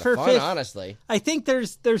I think lot for of fun, fifth- honestly. I think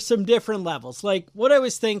there's some different levels. Like what I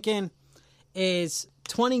was thinking is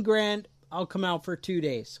 $20,000. I'll come out for 2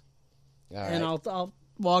 days. All right. And I'll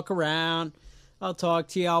walk around. I'll talk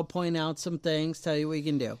to you. I'll point out some things, tell you what you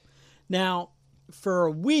can do. Now, for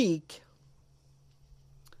a week,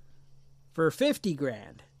 for 50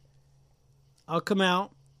 grand, I'll come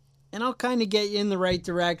out and I'll kind of get you in the right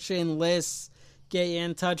direction, lists, get you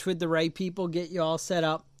in touch with the right people, get you all set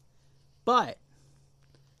up. But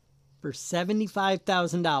for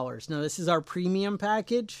 $75,000, now this is our premium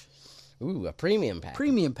package. Ooh, a premium package.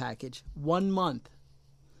 Premium package, 1 month.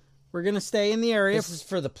 We're going to stay in the area. This is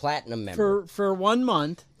for the platinum member. For 1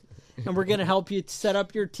 month, and we're going to help you set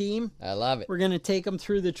up your team. I love it. We're going to take them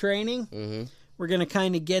through the training. Mm-hmm. We're going to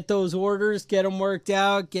kind of get those orders, get them worked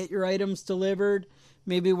out, get your items delivered,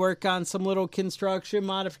 maybe work on some little construction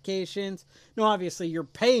modifications. No, obviously, you're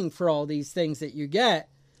paying for all these things that you get,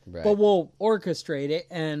 Right. but we'll orchestrate it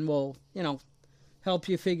and we'll, help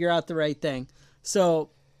you figure out the right thing. So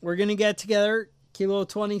we're going to get together, Kilo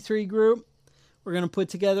 23 group. We're going to put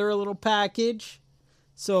together a little package.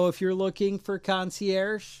 So if you're looking for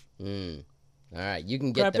concierge, All right, you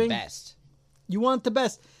can get the Prepping. best. you want the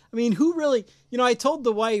best. I mean, who really, I told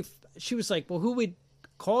the wife, she was like, well, who would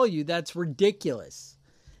call you? That's ridiculous.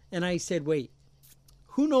 And I said, wait,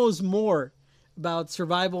 who knows more about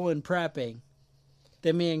survival and prepping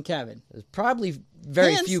than me and Kevin? There's probably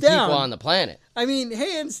very Hands few down. people on the planet. I mean,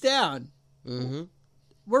 hands down. Mm-hmm.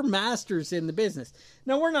 We're masters in the business.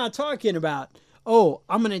 Now, we're not talking about, oh,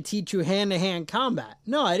 I'm going to teach you hand-to-hand combat.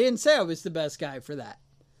 No, I didn't say I was the best guy for that.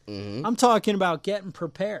 Mm-hmm. I'm talking about getting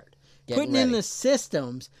prepared, putting in ready. the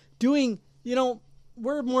systems, doing,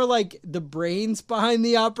 we're more like the brains behind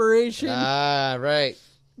the operation. Ah, right.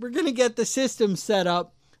 We're going to get the system set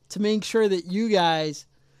up to make sure that you guys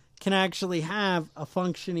can actually have a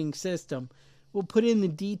functioning system. We'll put in the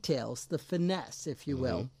details, the finesse, if you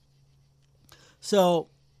will. So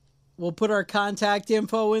we'll put our contact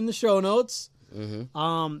info in the show notes.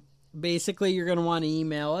 Basically, you're going to want to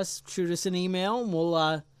email us, shoot us an email, and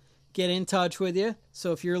we'll get in touch with you.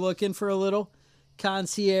 So if you're looking for a little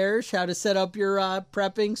concierge, how to set up your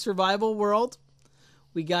prepping survival world,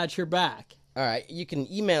 we got your back. All right, you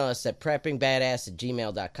can email us at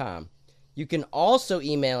preppingbadass@gmail.com. You can also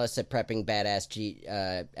email us at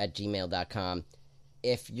preppingbadass@gmail.com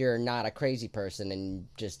if you're not a crazy person and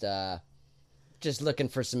just looking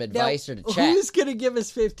for some advice or to chat. Who's going to give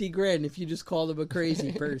us 50 grand if you just call them a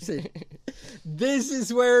crazy person? This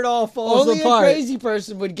is where it all falls Only apart. a crazy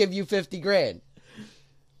person would give you 50 grand.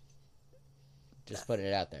 Just putting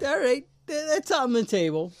it out there. All right, that's on the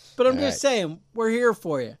table. But I'm All just saying, we're here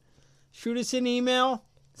for you. Shoot us an email.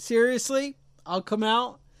 Seriously, I'll come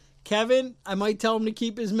out. Kevin, I might tell him to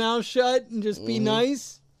keep his mouth shut and just be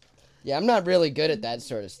nice. Yeah, I'm not really good at that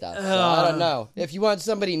sort of stuff, so I don't know. If you want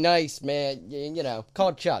somebody nice, man,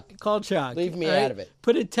 call Chuck. Call Chuck. Leave me all right? out of it.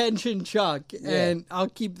 Put attention, Chuck, and I'll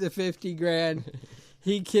keep the 50 grand.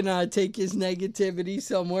 He can take his negativity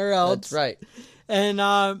somewhere else. That's right.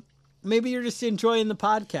 And maybe you're just enjoying the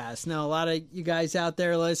podcast. Now, a lot of you guys out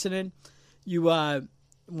there listening, you want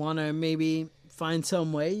to maybe find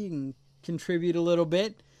some way you can contribute a little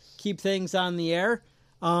bit, keep things on the air.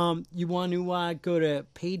 You want to go to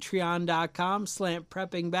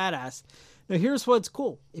patreon.com/preppingbadass. Now, here's what's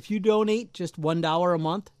cool. If you donate just $1 a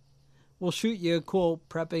month, we'll shoot you a cool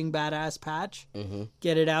Prepping Badass patch,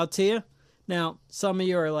 get it out to you. Now, some of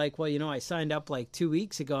you are like, well, I signed up like 2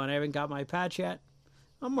 weeks ago and I haven't got my patch yet.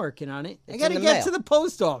 I'm working on it. I got to in the get mail. to the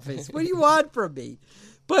post office. What do you want from me?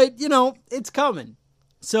 But, it's coming.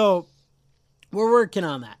 So we're working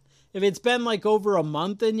on that. If it's been like over a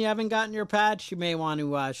month and you haven't gotten your patch, you may want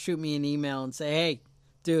to shoot me an email and say, hey,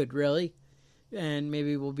 dude, really? And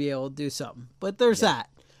maybe we'll be able to do something. But there's that.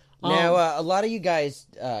 Now, a lot of you guys,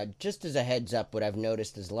 just as a heads up, what I've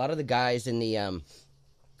noticed is a lot of the guys in the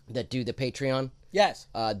that do the Patreon, Yes.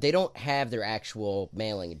 they don't have their actual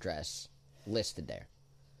mailing address listed there.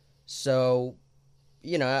 So,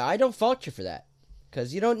 I don't fault you for that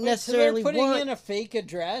because you don't necessarily so they're putting want. in a fake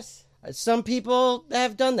address? Some people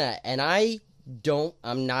have done that, and I'm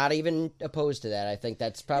not even opposed to that. I think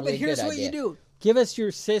that's probably But a good here's idea. what you do. Give us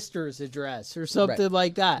your sister's address or something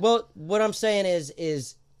like that. Well, what I'm saying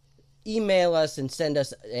is email us and send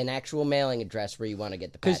us an actual mailing address where you want to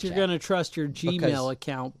get the patch. Because you're at. going to trust your Gmail Because-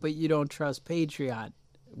 account, but you don't trust Patreon.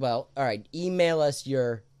 Well, all right. Email us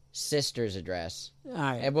your sister's address, All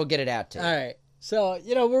right. and we'll get it out to you. All right. So,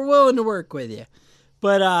 we're willing to work with you.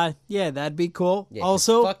 But, yeah, that'd be cool. Yeah, 'cause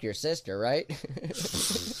also, fuck your sister, right?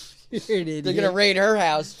 you're an idiot. They're gonna raid her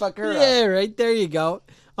house. Fuck her up. Yeah, right. There you go.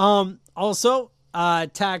 Also,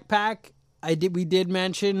 Tac Pack, we did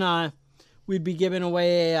mention we'd be giving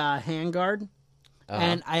away a handguard.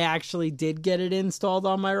 And I actually did get it installed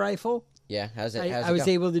on my rifle. Yeah, how's it? I was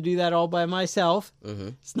able to do that all by myself. Mm-hmm.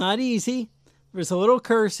 It's not easy, There's a little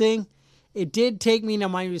cursing. It did take me, now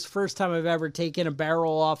mind you, it was the first time I've ever taken a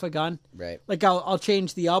barrel off a gun. Right. Like I'll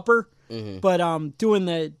change the upper, but doing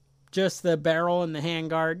the barrel and the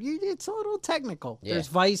handguard, it's a little technical. Yeah. There's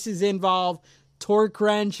vices involved, torque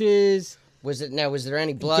wrenches. Was there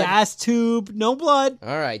any blood? Gas tube, no blood. All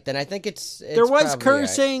right, then I think it's There was probably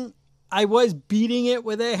cursing. Right. I was beating it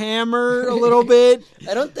with a hammer a little bit.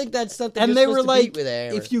 I don't think that's something. And you're they supposed were to like, beat with a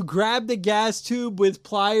hammer. if you grab the gas tube with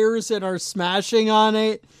pliers and are smashing on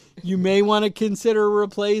it, you may want to consider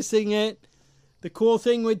replacing it. The cool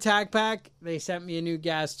thing with TacPack, they sent me a new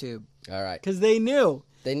gas tube. All right. Because they knew.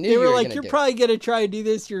 They knew They you were were like, gonna you're do it." probably going to try to do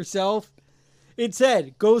this yourself. It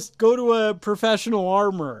said, go to a professional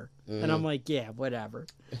armorer. And I'm like, yeah, whatever.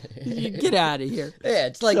 You get out of here. Yeah,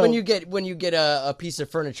 it's like So- when you get a piece of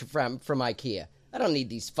furniture from IKEA. I don't need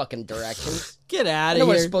these fucking directions. Get out I know of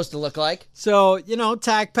what it's here. supposed to look like. So,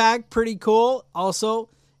 TacPack, pretty cool. Also,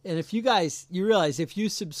 and if you realize if you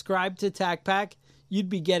subscribe to TacPack, you'd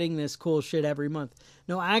be getting this cool shit every month.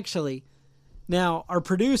 No, actually, now our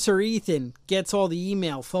producer, Ethan, gets all the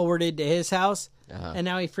email forwarded to his house, and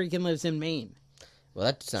now he freaking lives in Maine. Well,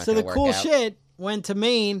 that's not So going the to work cool out. shit went to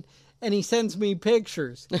Maine, and he sends me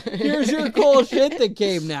pictures. Here's your cool shit that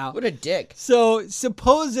came now. What a dick. So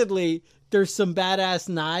supposedly there's some badass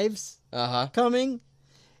knives coming.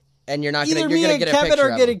 And you're not Either going me to and get a Kevin picture are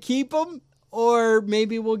of going to them. keep them, or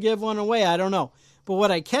maybe we'll give one away. I don't know. But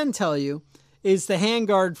what I can tell you is the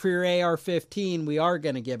handguard for your AR-15 we are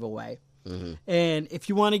going to give away. And if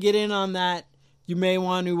you want to get in on that, you may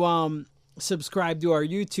want to subscribe to our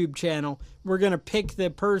YouTube channel. We're going to pick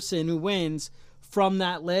the person who wins from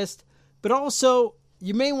that list. But also,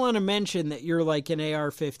 you may want to mention that you're like an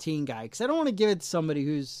AR-15 guy, because I don't want to give it to somebody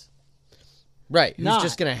who's Right, who's not.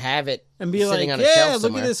 just going to have it and be sitting like, on a yeah, shelf look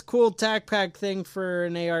somewhere. at this cool TacPack thing for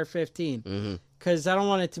an AR-15. Because I don't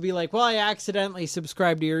want it to be like, well, I accidentally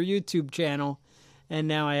subscribed to your YouTube channel, and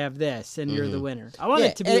now I have this, and you're the winner. I want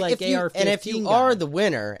it to be and like if you- AR-15 And if you guy. are the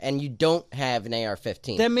winner and you don't have an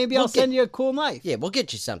AR-15, then maybe I'll send you a cool knife. Yeah, we'll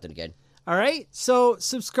get you something good. All right? So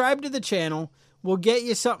subscribe to the channel. We'll get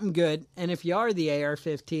you something good. And if you are the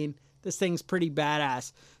AR-15, this thing's pretty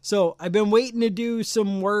badass. So I've been waiting to do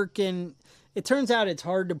some work, and it turns out it's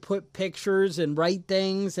hard to put pictures and write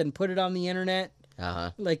things and put it on the internet.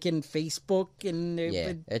 Like in Facebook. And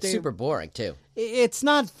Yeah, it's super boring, too. It's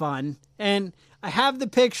not fun. And I have the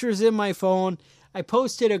pictures in my phone. I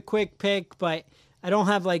posted a quick pic, but I don't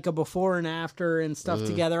have like a before and after and stuff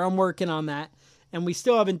together. I'm working on that. And we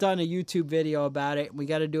still haven't done a YouTube video about it. We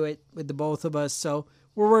got to do it with the both of us. So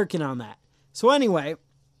we're working on that. So anyway,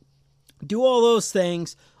 do all those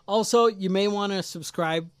things. Also, you may want to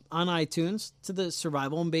subscribe on iTunes to the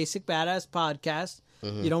Survival and Basic Badass podcast.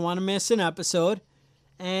 You don't want to miss an episode.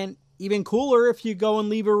 And even cooler if you go and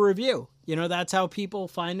leave a review. That's how people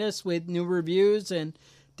find us, with new reviews and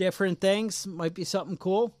different things. Might be something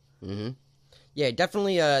cool. Yeah,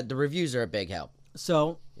 definitely the reviews are a big help.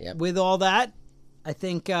 So Yep. with all that, I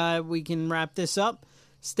think we can wrap this up.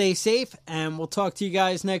 Stay safe, and we'll talk to you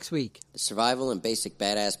guys next week. The Survival and Basic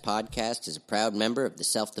Badass podcast is a proud member of the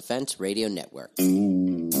Self-Defense Radio Network.